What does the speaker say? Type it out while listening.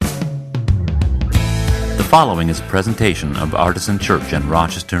following is a presentation of Artisan Church in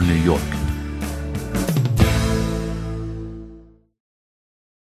Rochester, New York.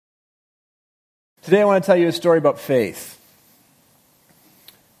 Today I want to tell you a story about faith,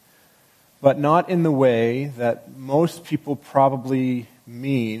 but not in the way that most people probably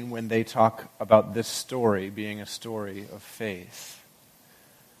mean when they talk about this story being a story of faith.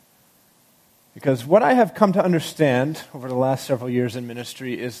 Because what I have come to understand over the last several years in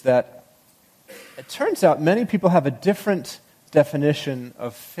ministry is that it turns out many people have a different definition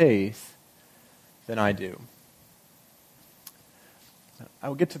of faith than I do. I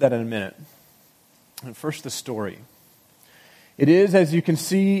will get to that in a minute. And first, the story. It is, as you can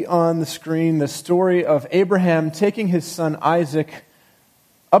see on the screen, the story of Abraham taking his son Isaac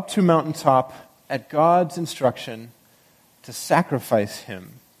up to a mountaintop at God's instruction to sacrifice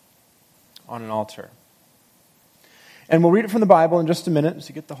him on an altar. And we'll read it from the Bible in just a minute, so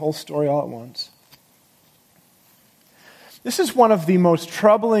you get the whole story all at once. This is one of the most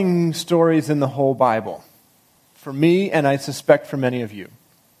troubling stories in the whole Bible, for me and I suspect for many of you.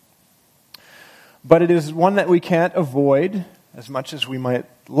 But it is one that we can't avoid as much as we might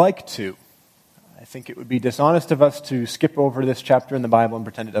like to. I think it would be dishonest of us to skip over this chapter in the Bible and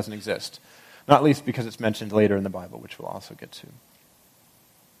pretend it doesn't exist. Not least because it's mentioned later in the Bible, which we'll also get to.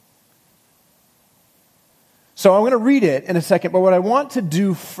 So I'm going to read it in a second, but what I want to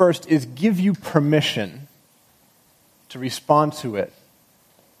do first is give you permission to respond to it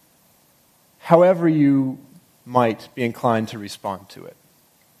however you might be inclined to respond to it.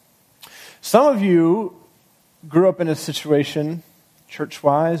 Some of you grew up in a situation,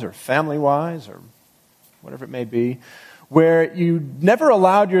 church-wise or family-wise or whatever it may be, where you never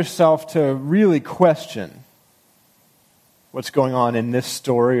allowed yourself to really question what's going on in this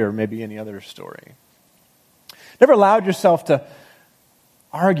story or maybe any other story. Never allowed yourself to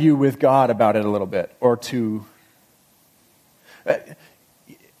argue with God about it a little bit or to...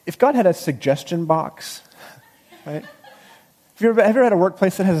 If God had a suggestion box, right? Have you ever had a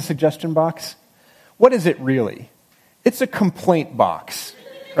workplace that has a suggestion box? What is it really? It's a complaint box,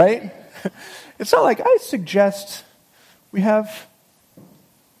 right? It's not like, I suggest we have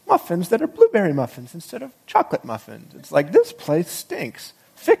muffins that are blueberry muffins instead of chocolate muffins. It's like, this place stinks.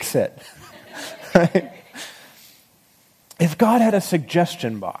 Fix it. Right? If God had a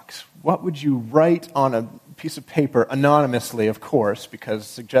suggestion box, what would you write on a piece of paper, anonymously, of course, because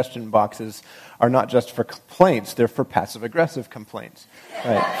suggestion boxes are not just for complaints, they're for passive-aggressive complaints.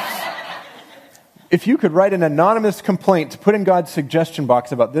 Right? If you could write an anonymous complaint to put in God's suggestion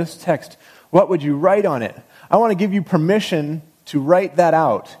box about this text, what would you write on it? I want to give you permission to write that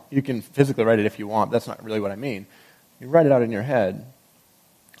out. You can physically write it if you want. That's not really what I mean. You write it out in your head.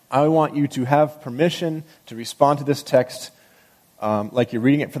 I want you to have permission to respond to this text like you're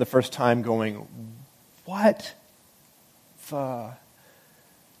reading it for the first time going, what the...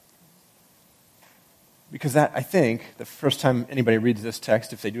 Because that, I think, the first time anybody reads this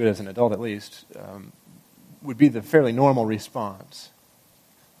text, if they do it as an adult at least, would be the fairly normal response.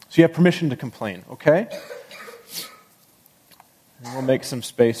 So you have permission to complain, okay? And we'll make some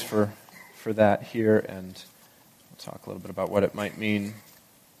space for that here, and we'll talk a little bit about what it might mean.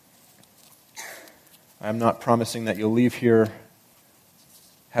 I'm not promising that you'll leave here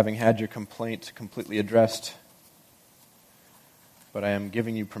having had your complaint completely addressed, but I am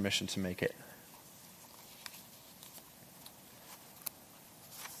giving you permission to make it.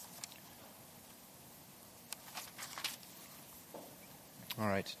 All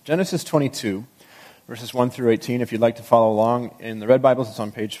right, Genesis 22, verses 1 through 18. If you'd like to follow along in the Red Bibles, it's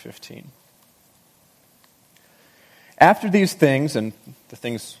on page 15. After these things, and the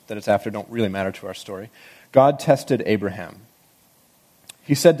things that it's after don't really matter to our story, God tested Abraham.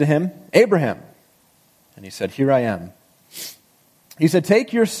 He said to him, "Abraham." And he said, "Here I am." He said,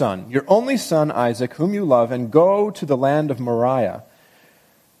 "Take your son, your only son Isaac, whom you love, and go to the land of Moriah,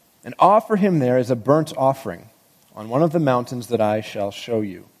 and offer him there as a burnt offering on one of the mountains that I shall show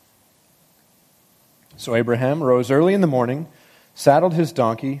you." So Abraham rose early in the morning, saddled his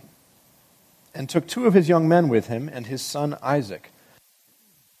donkey, and took 2 of his young men with him and his son Isaac.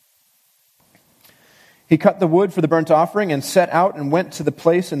 He cut the wood for the burnt offering and set out and went to the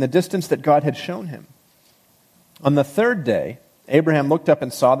place in the distance that God had shown him. On the 3rd day, Abraham looked up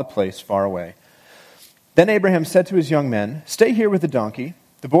and saw the place far away. Then Abraham said to his young men, "Stay here with the donkey.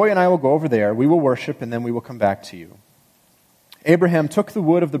 The boy and I will go over there. We will worship, and then we will come back to you." Abraham took the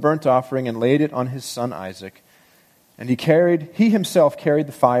wood of the burnt offering and laid it on his son Isaac, and he himself carried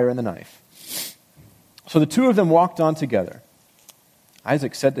the fire and the knife. So the 2 of them walked on together.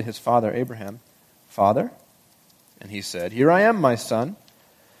 Isaac said to his father Abraham, "Father?" And he said, "Here I am, my son."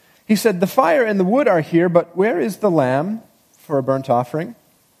 He said, "The fire and the wood are here, but where is the lamb for a burnt offering?"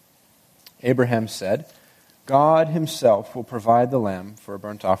 Abraham said, "God himself will provide the lamb for a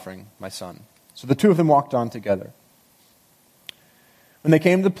burnt offering, my son." So the two of them walked on together. When they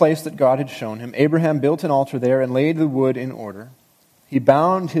came to the place that God had shown him, Abraham built an altar there and laid the wood in order. He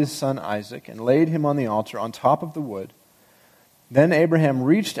bound his son Isaac and laid him on the altar on top of the wood. Then Abraham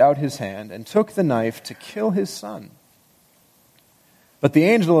reached out his hand and took the knife to kill his son. But the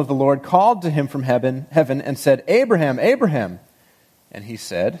angel of the Lord called to him from heaven and said, "Abraham, Abraham." And he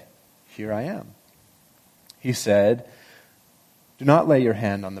said, "Here I am." He said, "Do not lay your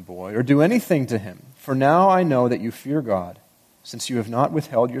hand on the boy or do anything to him, for now I know that you fear God, since you have not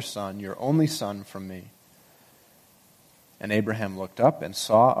withheld your son, your only son, from me." And Abraham looked up and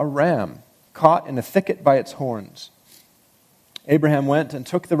saw a ram caught in a thicket by its horns. Abraham went and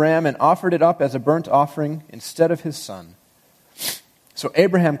took the ram and offered it up as a burnt offering instead of his son. So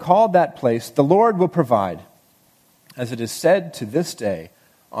Abraham called that place, "The Lord will provide." As it is said to this day,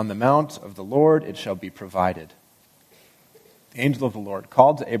 "On the mount of the Lord it shall be provided." The angel of the Lord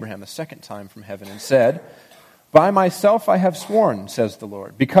called to Abraham a second time from heaven and said, "By myself I have sworn, says the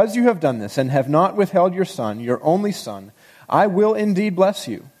Lord, because you have done this and have not withheld your son, your only son, I will indeed bless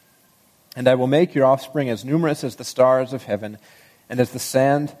you. And I will make your offspring as numerous as the stars of heaven and as the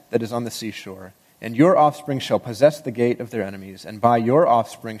sand that is on the seashore. And your offspring shall possess the gate of their enemies, and by your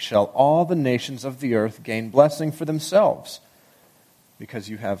offspring shall all the nations of the earth gain blessing for themselves, because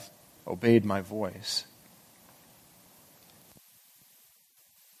you have obeyed my voice."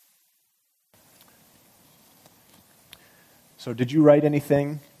 So did you write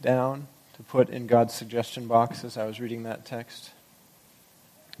anything down to put in God's suggestion box as I was reading that text?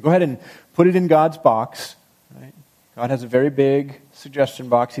 Go ahead and put it in God's box. Right? God has a very big suggestion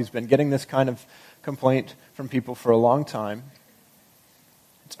box. He's been getting this kind of complaint from people for a long time.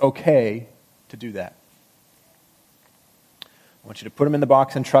 It's okay to do that. I want you to put them in the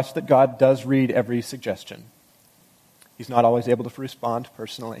box and trust that God does read every suggestion. He's not always able to respond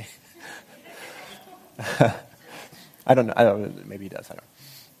personally. I don't know. Maybe he does. I don't know.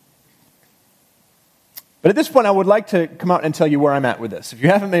 But at this point, I would like to come out and tell you where I'm at with this. If you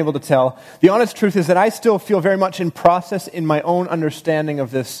haven't been able to tell, the honest truth is that I still feel very much in process in my own understanding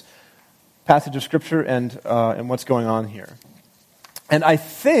of this passage of Scripture and what's going on here. And I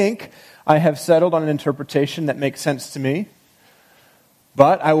think I have settled on an interpretation that makes sense to me.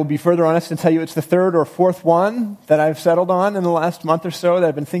 But I will be further honest and tell you it's the third or fourth one that I've settled on in the last month or so that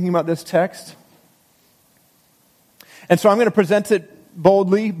I've been thinking about this text. And so I'm going to present it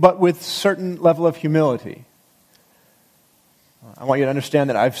boldly, but with certain level of humility. I want you to understand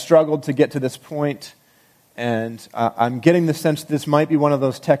that I've struggled to get to this point, and I'm getting the sense that this might be one of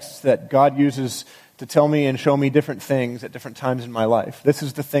those texts that God uses to tell me and show me different things at different times in my life. This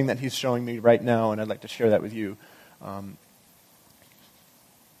is the thing that He's showing me right now, and I'd like to share that with you.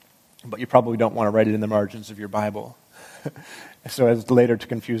 But you probably don't want to write it in the margins of your Bible, so as later to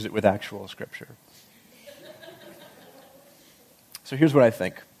confuse it with actual Scripture. So here's what I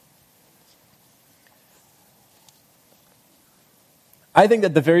think. I think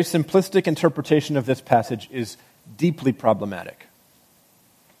that the very simplistic interpretation of this passage is deeply problematic.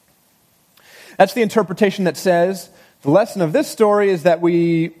 That's the interpretation that says, the lesson of this story is that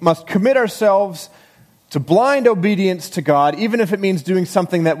we must commit ourselves to blind obedience to God, even if it means doing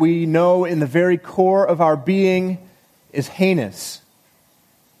something that we know in the very core of our being is heinous,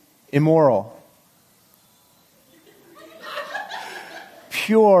 immoral,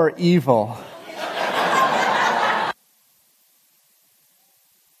 pure evil.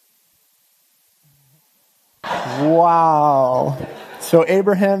 Wow. So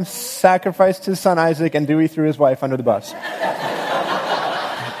Abraham sacrificed his son Isaac, and Dewey threw his wife under the bus.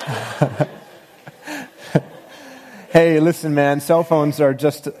 Hey, listen, man, cell phones are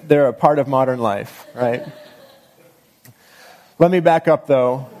they're a part of modern life, right? Let me back up,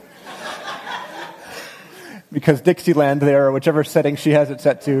 though. Because Dixieland there, or whichever setting she has it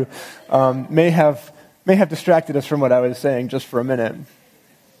set to, may have distracted us from what I was saying just for a minute.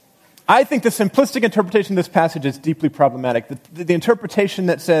 I think the simplistic interpretation of this passage is deeply problematic. The interpretation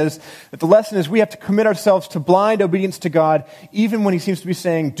that says that the lesson is we have to commit ourselves to blind obedience to God, even when He seems to be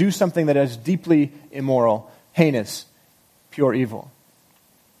saying, do something that is deeply immoral, heinous, pure evil.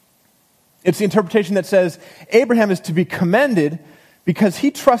 It's the interpretation that says Abraham is to be commended because he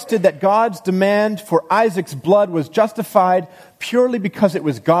trusted that God's demand for Isaac's blood was justified purely because it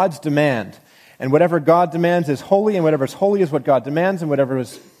was God's demand. And whatever God demands is holy, and whatever is holy is what God demands, and whatever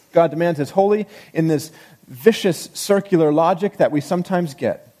God demands is holy, in this vicious circular logic that we sometimes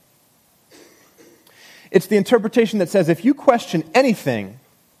get. It's the interpretation that says if you question anything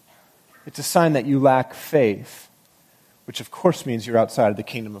It's a sign that you lack faith, which of course means you're outside of the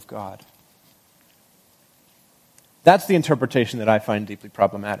kingdom of God. That's the interpretation that I find deeply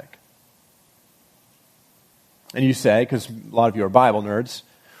problematic. And you say, because a lot of you are Bible nerds,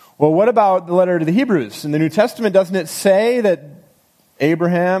 well, what about the letter to the Hebrews? In the New Testament, doesn't it say that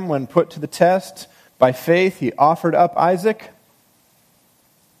Abraham, when put to the test by faith, he offered up Isaac?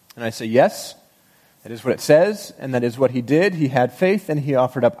 And I say, yes, that is what it says, and that is what he did. He had faith, and he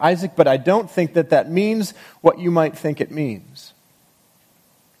offered up Isaac, but I don't think that that means what you might think it means.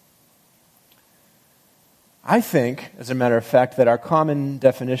 I think, as a matter of fact, that our common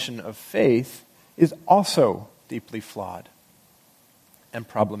definition of faith is also deeply flawed and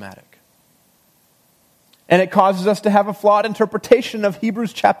problematic. And it causes us to have a flawed interpretation of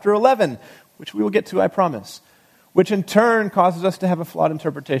Hebrews chapter 11, which we will get to, I promise, which in turn causes us to have a flawed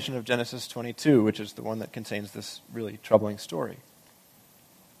interpretation of Genesis 22, which is the one that contains this really troubling story.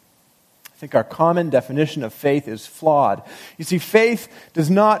 I think our common definition of faith is flawed. You see, faith does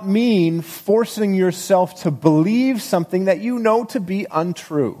not mean forcing yourself to believe something that you know to be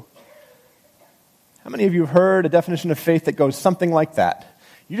untrue. How many of you have heard a definition of faith that goes something like that?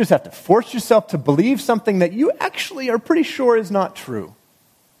 You just have to force yourself to believe something that you actually are pretty sure is not true.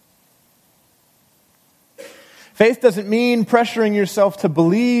 Faith doesn't mean pressuring yourself to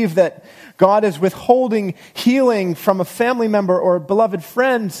believe that God is withholding healing from a family member or a beloved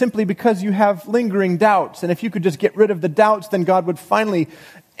friend simply because you have lingering doubts. And if you could just get rid of the doubts, then God would finally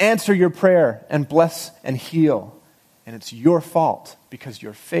answer your prayer and bless and heal. And it's your fault because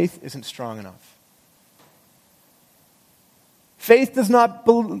your faith isn't strong enough. Faith does not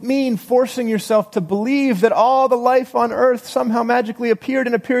mean forcing yourself to believe that all the life on earth somehow magically appeared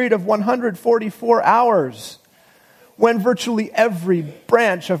in a period of 144 hours, when virtually every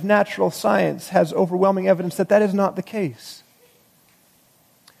branch of natural science has overwhelming evidence that that is not the case.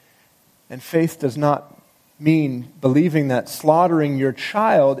 And faith does not mean believing that slaughtering your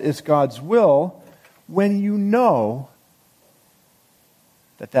child is God's will when you know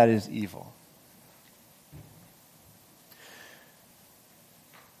that that is evil.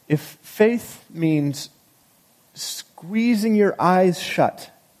 If faith means squeezing your eyes shut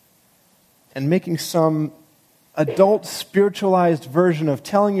and making some adult spiritualized version of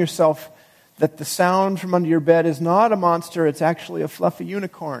telling yourself that the sound from under your bed is not a monster, it's actually a fluffy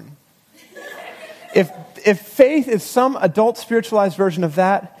unicorn. If faith is some adult spiritualized version of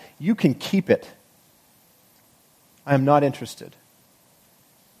that, you can keep it. I am not interested.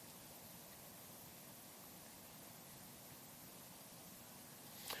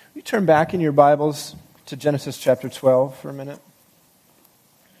 You turn back in your Bibles to Genesis chapter 12 for a minute.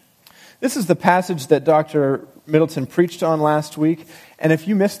 This is the passage that Dr. Middleton preached on last week. And if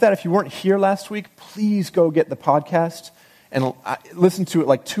you missed that, if you weren't here last week, please go get the podcast and listen to it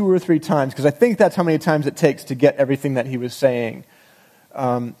like 2 or 3 times, because I think that's how many times it takes to get everything that he was saying.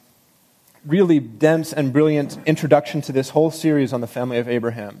 Really dense and brilliant introduction to this whole series on the family of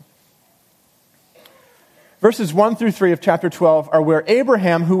Abraham. Verses 1 through 3 of chapter 12 are where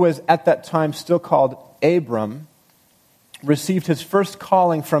Abraham, who was at that time still called Abram, received his first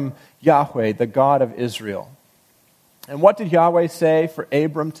calling from Yahweh, the God of Israel. And what did Yahweh say for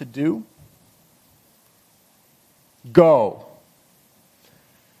Abram to do? Go.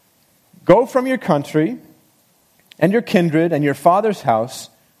 Go from your country and your kindred and your father's house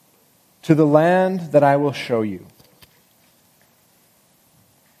to the land that I will show you.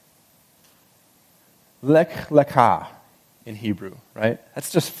 Lech Lecha in Hebrew, right?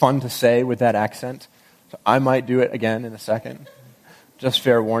 That's just fun to say with that accent. So I might do it again in a second. Just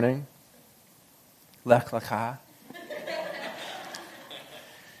fair warning. Lech Lecha.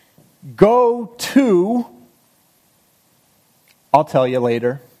 Go to, I'll tell you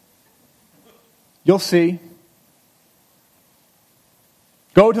later. You'll see.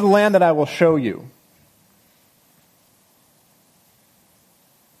 Go to the land that I will show you.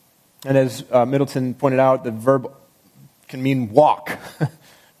 And as Middleton pointed out, the verb can mean walk.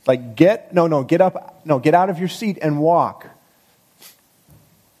 Like get out of your seat and walk.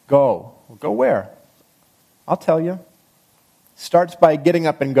 Go. Well, go where? I'll tell you. Starts by getting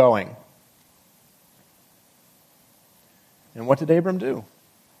up and going. And what did Abram do?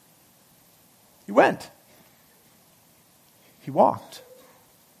 He went. He walked.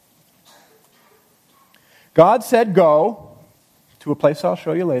 God said go to a place I'll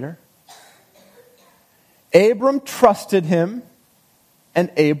show you later. Abram trusted him, and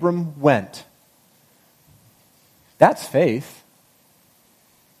Abram went. That's faith.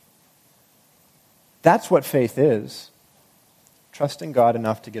 That's what faith is. Trusting God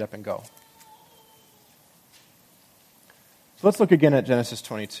enough to get up and go. So let's look again at Genesis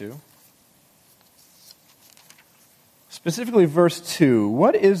 22. Specifically verse 2.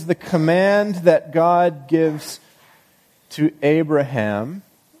 What is the command that God gives to Abraham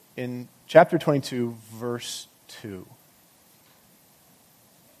in chapter 22, verse 2?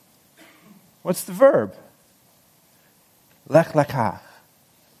 What's the verb? Lech lecha.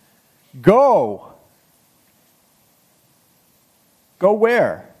 Go. Go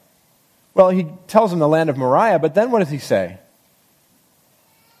where? Well, he tells him the land of Moriah, but then what does he say?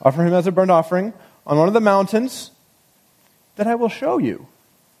 Offer him as a burnt offering on one of the mountains that I will show you.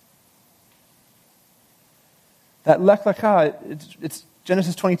 That lech lecha, it's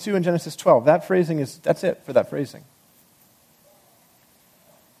Genesis 22 and Genesis 12. That phrasing that's it for that phrasing.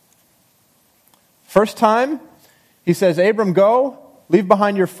 First time, he says, Abram, go, leave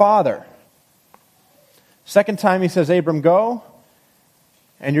behind your father. Second time, he says, Abram, go,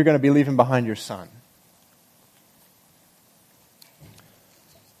 and you're going to be leaving behind your son.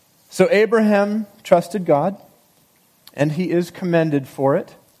 So Abraham trusted God, and he is commended for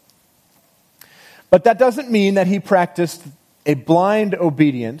it. But that doesn't mean that he practiced a blind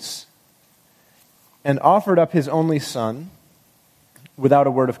obedience and offered up his only son without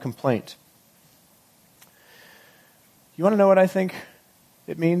a word of complaint. You want to know what I think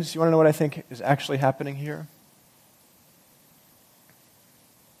it means? You want to know what I think is actually happening here?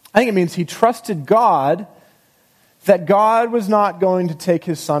 I think it means he trusted God that God was not going to take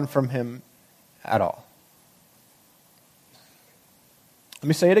his son from him at all. Let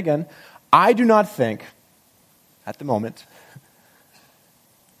me say it again. I do not think, at the moment,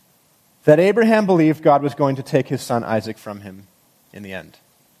 that Abraham believed God was going to take his son Isaac from him in the end.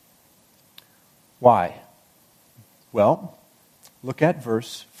 Why? Well, look at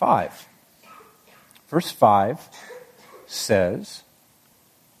verse 5. Verse 5 says,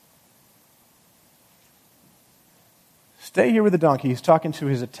 stay here with the donkey. He's talking to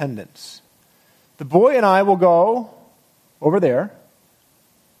his attendants. The boy and I will go over there.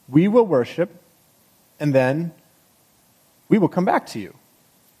 We will worship, and then we will come back to you.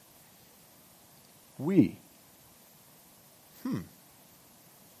 We.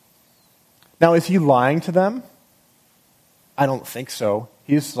 Now, is he lying to them? I don't think so.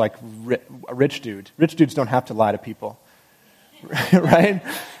 He's like a rich dude. Rich dudes don't have to lie to people. Right?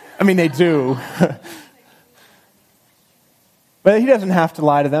 I mean, they do. But he doesn't have to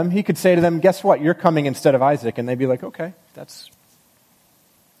lie to them. He could say to them, guess what? You're coming instead of Isaac. And they'd be like, okay, that's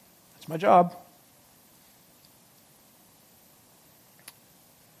my job.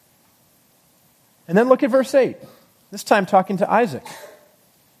 And then look at verse 8. This time talking to Isaac.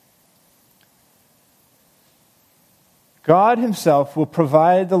 God himself will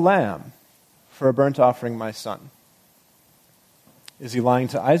provide the lamb for a burnt offering, my son. Is he lying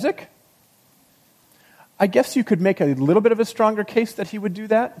to Isaac? I guess you could make a little bit of a stronger case that he would do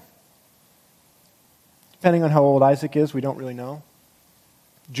that. Depending on how old Isaac is, we don't really know.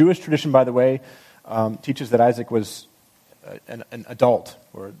 Jewish tradition, by the way, teaches that Isaac was an adult,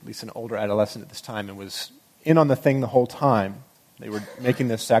 or at least an older adolescent at this time, and was in on the thing the whole time. They were making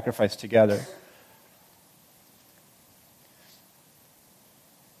this sacrifice together.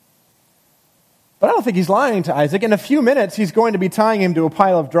 But I don't think he's lying to Isaac. In a few minutes, he's going to be tying him to a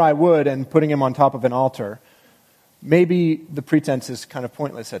pile of dry wood and putting him on top of an altar. Maybe the pretense is kind of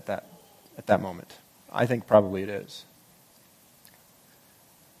pointless at that moment. I think probably it is.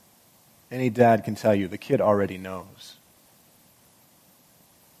 Any dad can tell you the kid already knows.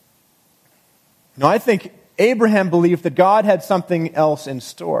 No, I think Abraham believed that God had something else in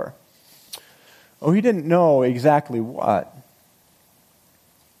store. Oh, he didn't know exactly what.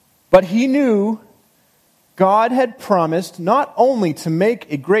 But he knew God had promised not only to make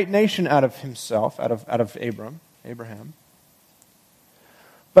a great nation out of himself, out of Abraham,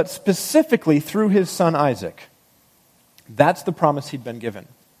 but specifically through his son Isaac. That's the promise he'd been given.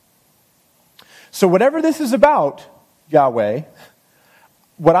 So whatever this is about, Yahweh,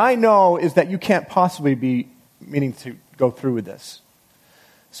 what I know is that you can't possibly be meaning to go through with this.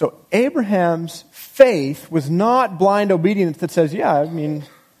 So Abraham's faith was not blind obedience that says, yeah, I mean,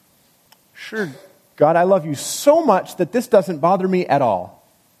 sure, God, I love you so much that this doesn't bother me at all.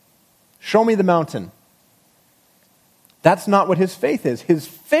 Show me the mountain. That's not what his faith is. His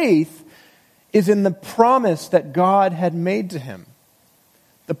faith is in the promise that God had made to him.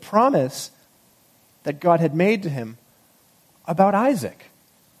 The promise that God had made to him about Isaac.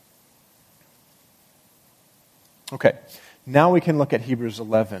 Okay, now we can look at Hebrews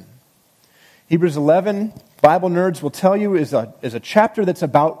 11. Hebrews 11, Bible nerds will tell you, is a chapter that's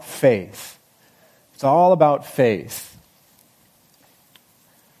about faith. It's all about faith.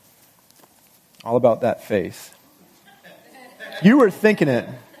 All about that faith. You were thinking it.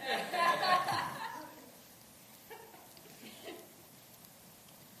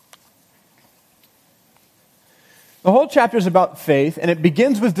 The whole chapter is about faith, and it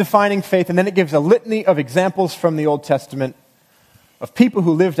begins with defining faith, and then it gives a litany of examples from the Old Testament of people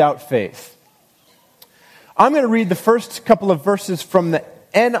who lived out faith. I'm going to read the first couple of verses from the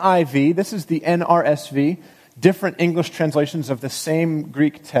NIV. This is the NRSV, different English translations of the same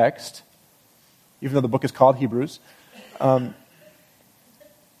Greek text, even though the book is called Hebrews. Because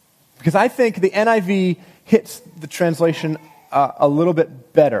I think the NIV hits the translation a little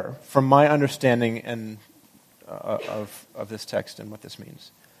bit better from my understanding and of this text and what this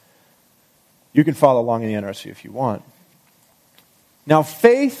means. You can follow along in the NRSV if you want. Now,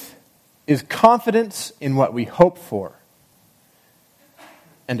 faith is confidence in what we hope for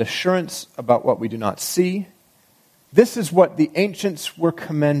and assurance about what we do not see. This is what the ancients were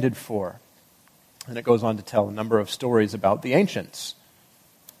commended for. And it goes on to tell a number of stories about the ancients.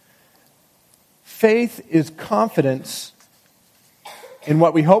 Faith is confidence in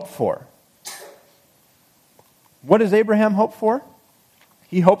what we hope for. What does Abraham hope for?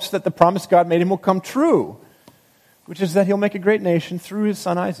 He hopes that the promise God made him will come true, which is that he'll make a great nation through his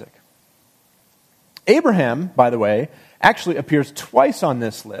son Isaac. Abraham, by the way, actually appears twice on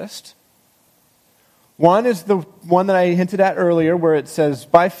this list. One is the one that I hinted at earlier, where it says,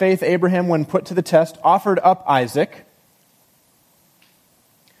 by faith Abraham, when put to the test, offered up Isaac.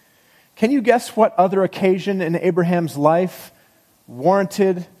 Can you guess what other occasion in Abraham's life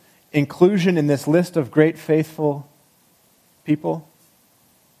warranted inclusion in this list of great faithful people?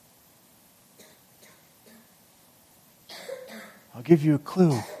 I'll give you a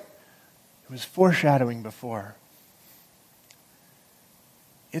clue. It was foreshadowing before.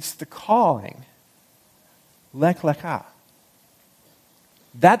 It's the calling. Lech Lecha.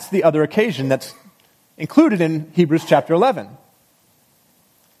 That's the other occasion that's included in Hebrews chapter 11.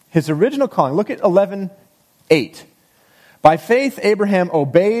 His original calling. Look at 11:8. By faith, Abraham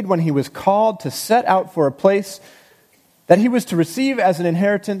obeyed when he was called to set out for a place that he was to receive as an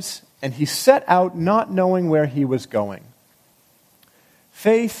inheritance, and he set out not knowing where he was going.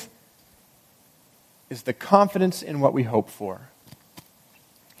 Faith is the confidence in what we hope for.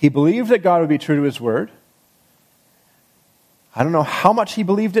 He believed that God would be true to his word. I don't know how much he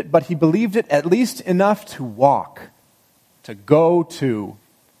believed it, but he believed it at least enough to walk, to go to,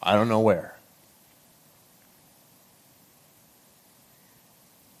 I don't know where.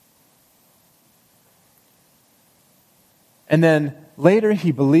 And then later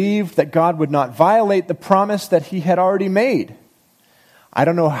he believed that God would not violate the promise that he had already made. I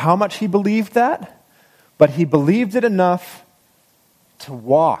don't know how much he believed that, but he believed it enough to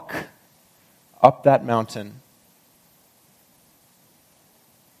walk up that mountain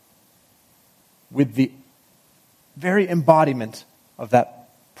with the very embodiment of that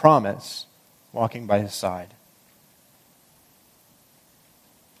promise walking by his side.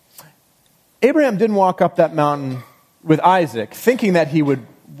 Abraham didn't walk up that mountain with Isaac, thinking that he would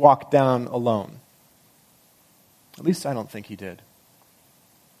walk down alone. At least I don't think he did.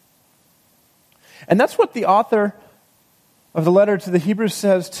 And that's what the author of the letter to the Hebrews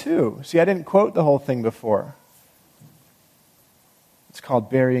says too. See, I didn't quote the whole thing before. It's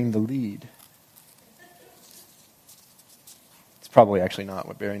called burying the lead. It's probably actually not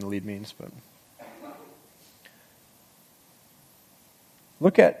what burying the lead means, but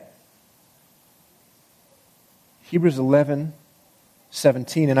look at Hebrews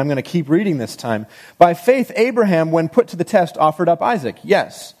 11:17, and I'm going to keep reading this time. By faith, Abraham, when put to the test, offered up Isaac.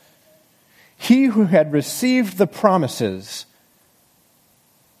 Yes, he who had received the promises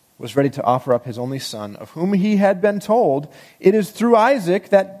was ready to offer up his only son, of whom he had been told, it is through Isaac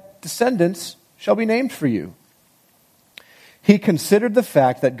that descendants shall be named for you. He considered the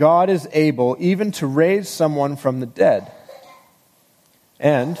fact that God is able even to raise someone from the dead.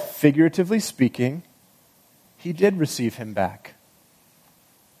 And, figuratively speaking, he did receive him back.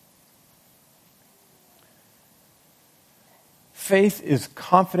 Faith is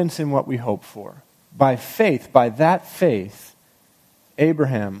confidence in what we hope for. By faith, by that faith,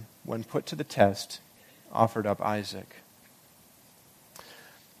 Abraham, when put to the test, offered up Isaac.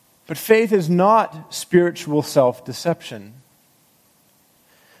 But faith is not spiritual self-deception.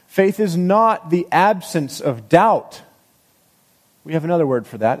 Faith is not the absence of doubt. We have another word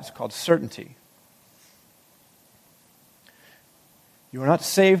for that. It's called certainty. You are not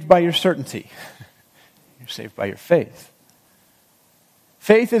saved by your certainty. You're saved by your faith.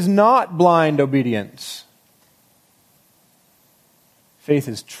 Faith is not blind obedience. Faith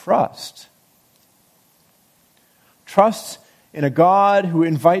is trust. Trust in a God who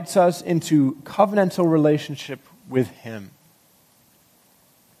invites us into covenantal relationship with Him.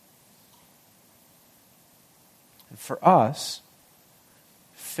 And for us,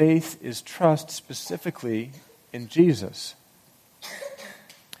 faith is trust specifically in Jesus.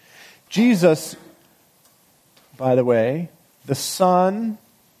 Jesus, by the way, the Son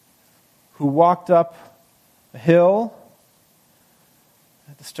who walked up a hill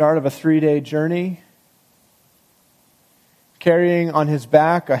at the start of a 3-day journey, carrying on his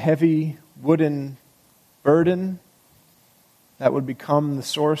back a heavy wooden burden that would become the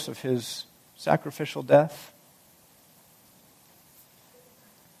source of his sacrificial death.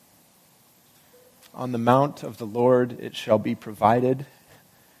 On the mount of the Lord it shall be provided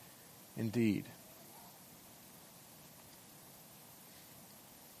indeed.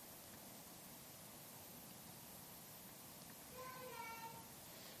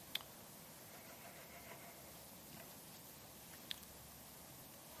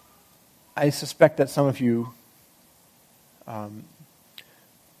 I suspect that some of you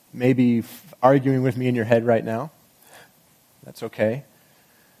may be arguing with me in your head right now. That's okay.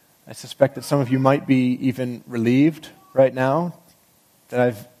 I suspect that some of you might be even relieved right now that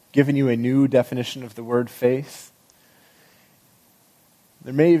I've given you a new definition of the word faith.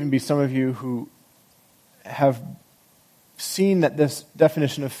 There may even be some of you who have seen that this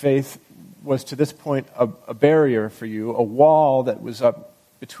definition of faith was to this point a barrier for you, a wall that was up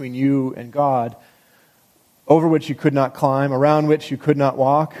between you and God, over which you could not climb, around which you could not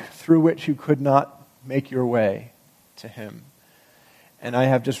walk, through which you could not make your way to Him. And I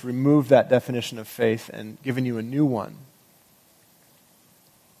have just removed that definition of faith and given you a new one.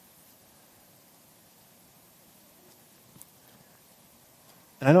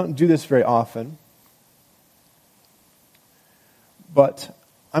 And I don't do this very often, but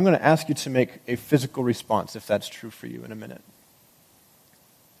I'm going to ask you to make a physical response if that's true for you in a minute.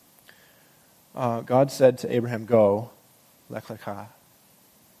 God said to Abraham, go, lech lecha,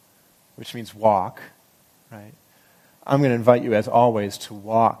 which means walk, right? I'm going to invite you, as always, to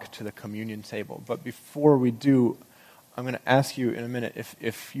walk to the communion table. But before we do, I'm going to ask you in a minute,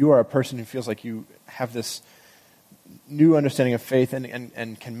 if you are a person who feels like you have this new understanding of faith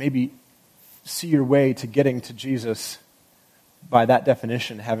and can maybe see your way to getting to Jesus by that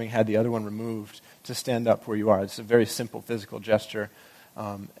definition, having had the other one removed, to stand up where you are. It's a very simple physical gesture,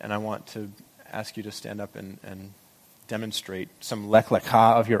 and I want to ask you to stand up and demonstrate some lech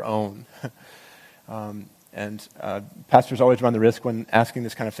lecha of your own. And pastors always run the risk when asking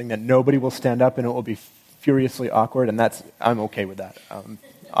this kind of thing that nobody will stand up and it will be furiously awkward, and I'm okay with that.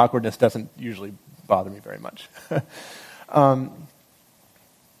 Awkwardness doesn't usually bother me very much. And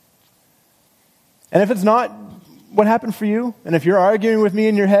if it's not what happened for you, and if you're arguing with me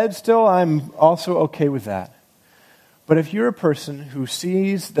in your head still, I'm also okay with that. But if you're a person who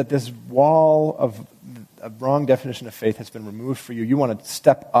sees that this wall of a wrong definition of faith has been removed for you, you want to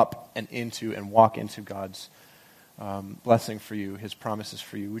step up and into and walk into God's blessing for you, His promises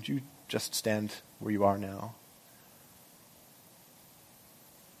for you, would you just stand where you are now?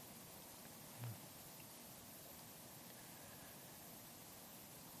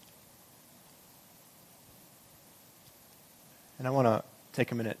 And I want to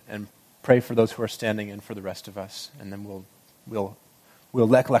take a minute and pray for those who are standing and for the rest of us, and then we'll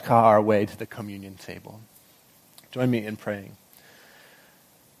lech lecha our way to the communion table. Join me in praying.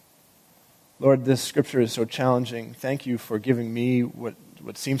 Lord, this scripture is so challenging. Thank you for giving me what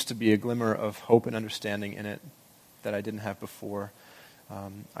seems to be a glimmer of hope and understanding in it that I didn't have before.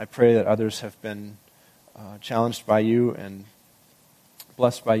 I pray that others have been challenged by you and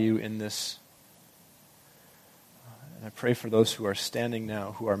blessed by you in this. And I pray for those who are standing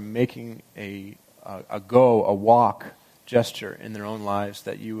now, who are making a walk gesture in their own lives,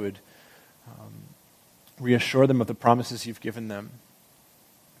 that you would reassure them of the promises you've given them,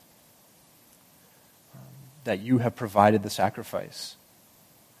 that you have provided the sacrifice.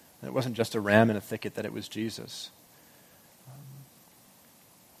 And it wasn't just a ram in a thicket, that it was Jesus.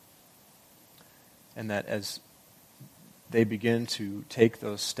 And that as they begin to take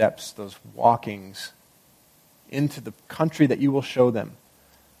those steps, those walkings into the country that you will show them,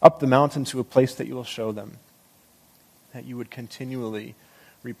 up the mountain to a place that you will show them, that you would continually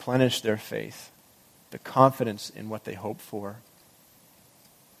replenish their faith, the confidence in what they hope for,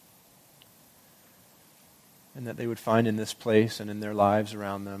 and that they would find in this place and in their lives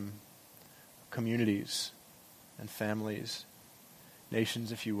around them communities and families,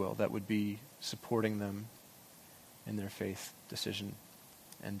 nations, if you will, that would be supporting them in their faith decision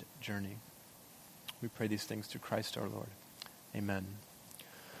and journey. We pray these things through Christ our Lord. Amen.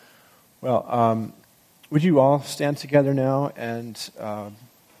 Well, would you all stand together now, and I'm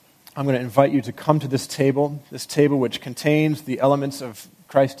going to invite you to come to this table which contains the elements of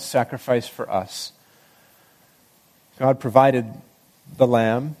Christ's sacrifice for us. God provided the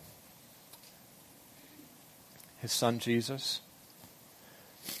lamb. his Son Jesus.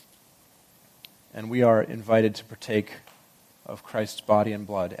 And we are invited to partake of Christ's body and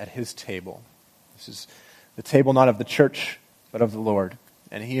blood at his table. This is the table not of the church, but of the Lord.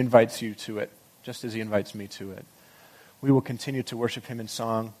 And he invites you to it, just as he invites me to it. We will continue to worship him in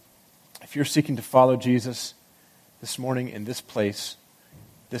song. If you're seeking to follow Jesus this morning in this place,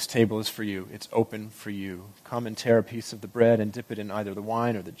 this table is for you. It's open for you. Come and tear a piece of the bread and dip it in either the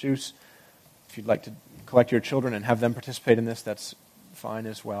wine or the juice. If you'd like to collect your children and have them participate in this, that's fine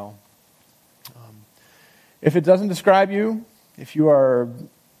as well. If it doesn't describe you, if you are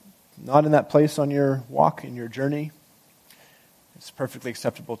not in that place on your walk, in your journey, it's perfectly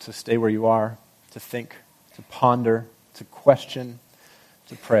acceptable to stay where you are, to think, to ponder, to question,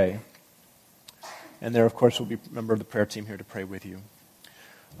 to pray. And there, of course, will be a member of the prayer team here to pray with you.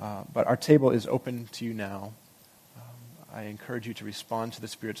 But our table is open to you now. I encourage you to respond to the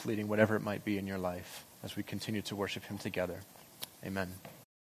Spirit's leading, whatever it might be in your life, as we continue to worship him together. Amen.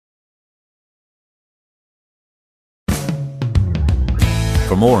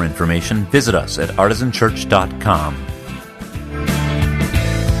 For more information, visit us at artisanchurch.com.